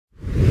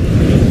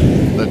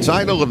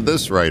title of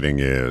this writing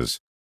is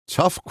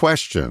Tough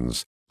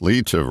Questions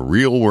Lead to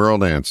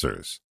Real-World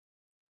Answers.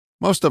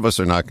 Most of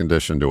us are not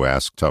conditioned to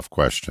ask tough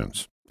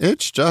questions.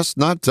 It's just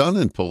not done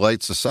in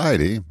polite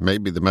society,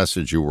 maybe the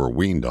message you were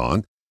weaned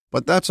on,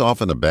 but that's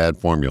often a bad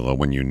formula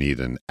when you need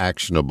an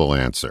actionable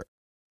answer.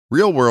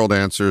 Real-world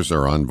answers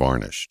are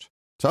unvarnished.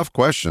 Tough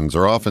questions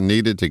are often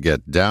needed to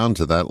get down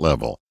to that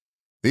level.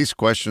 These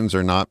questions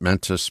are not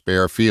meant to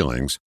spare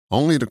feelings,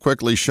 only to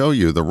quickly show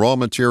you the raw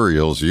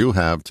materials you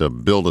have to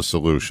build a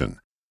solution.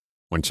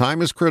 When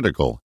time is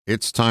critical,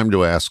 it's time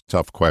to ask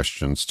tough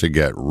questions to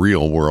get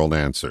real-world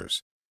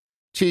answers.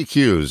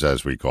 TQs,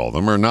 as we call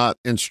them, are not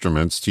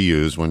instruments to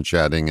use when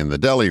chatting in the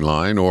deli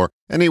line or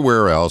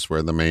anywhere else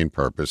where the main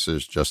purpose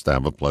is just to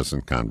have a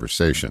pleasant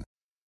conversation.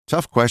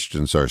 Tough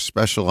questions are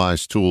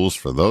specialized tools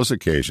for those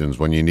occasions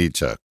when you need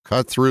to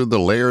cut through the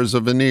layers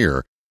of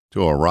veneer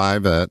to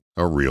arrive at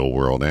a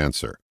real-world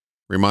answer.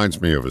 Reminds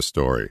me of a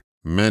story.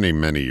 Many,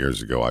 many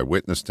years ago, I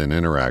witnessed an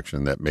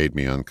interaction that made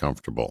me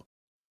uncomfortable.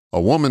 A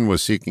woman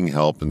was seeking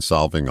help in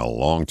solving a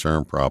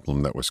long-term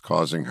problem that was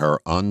causing her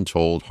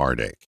untold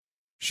heartache.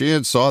 She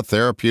had sought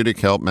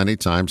therapeutic help many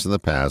times in the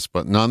past,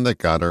 but none that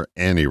got her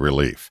any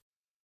relief.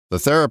 The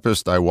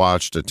therapist I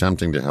watched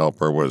attempting to help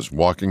her was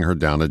walking her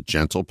down a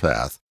gentle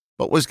path,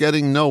 but was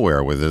getting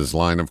nowhere with his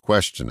line of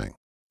questioning.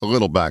 A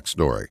little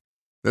backstory.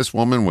 This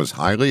woman was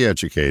highly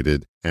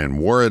educated and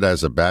wore it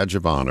as a badge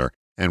of honor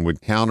and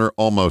would counter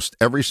almost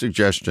every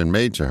suggestion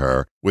made to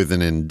her with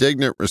an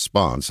indignant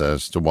response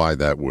as to why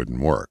that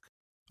wouldn't work.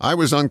 I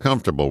was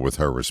uncomfortable with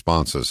her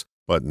responses,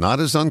 but not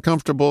as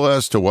uncomfortable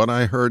as to what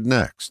I heard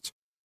next.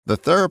 The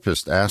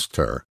therapist asked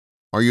her,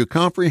 "Are you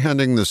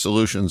comprehending the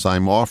solutions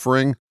I'm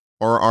offering,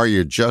 or are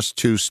you just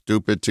too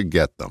stupid to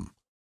get them?"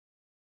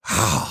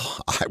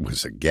 I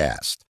was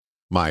aghast.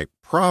 My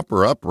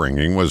proper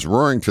upbringing was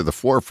roaring to the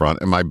forefront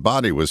and my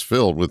body was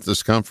filled with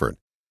discomfort.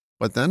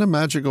 But then a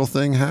magical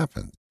thing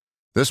happened.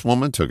 This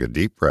woman took a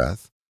deep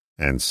breath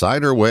and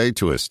sighed her way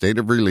to a state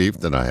of relief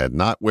that I had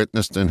not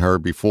witnessed in her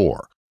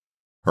before.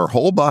 Her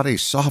whole body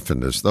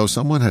softened as though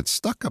someone had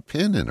stuck a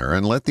pin in her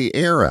and let the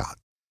air out.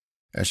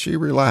 As she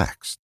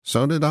relaxed,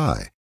 so did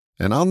I,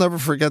 and I'll never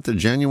forget the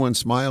genuine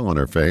smile on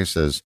her face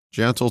as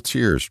gentle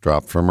tears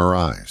dropped from her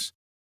eyes.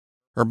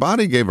 Her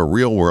body gave a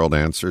real-world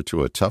answer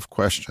to a tough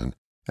question,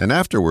 and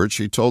afterwards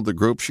she told the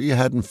group she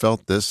hadn't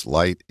felt this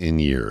light in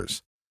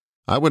years.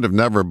 I would have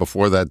never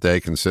before that day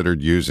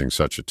considered using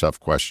such a tough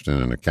question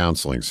in a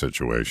counseling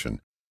situation,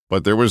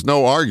 but there was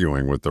no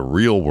arguing with the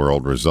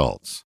real-world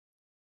results.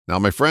 Now,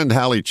 my friend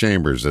Hallie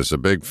Chambers is a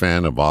big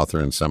fan of author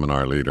and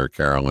seminar leader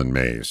Carolyn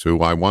Mays,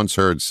 who I once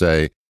heard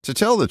say, "To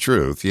tell the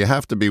truth, you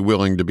have to be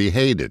willing to be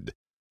hated."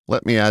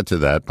 Let me add to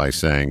that by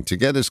saying, to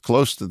get as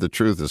close to the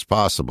truth as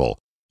possible,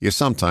 you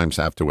sometimes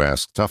have to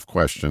ask tough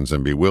questions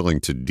and be willing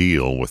to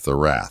deal with the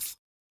wrath.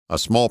 A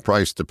small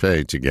price to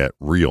pay to get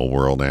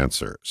real-world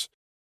answers.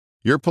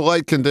 Your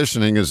polite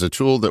conditioning is a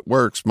tool that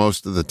works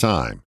most of the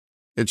time.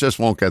 It just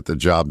won't get the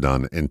job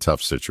done in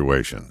tough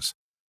situations.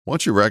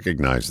 Once you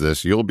recognize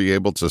this, you'll be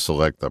able to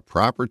select the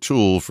proper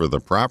tool for the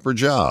proper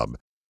job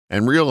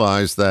and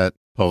realize that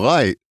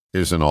polite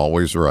isn't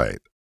always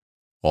right.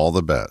 All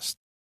the best,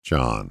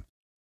 John.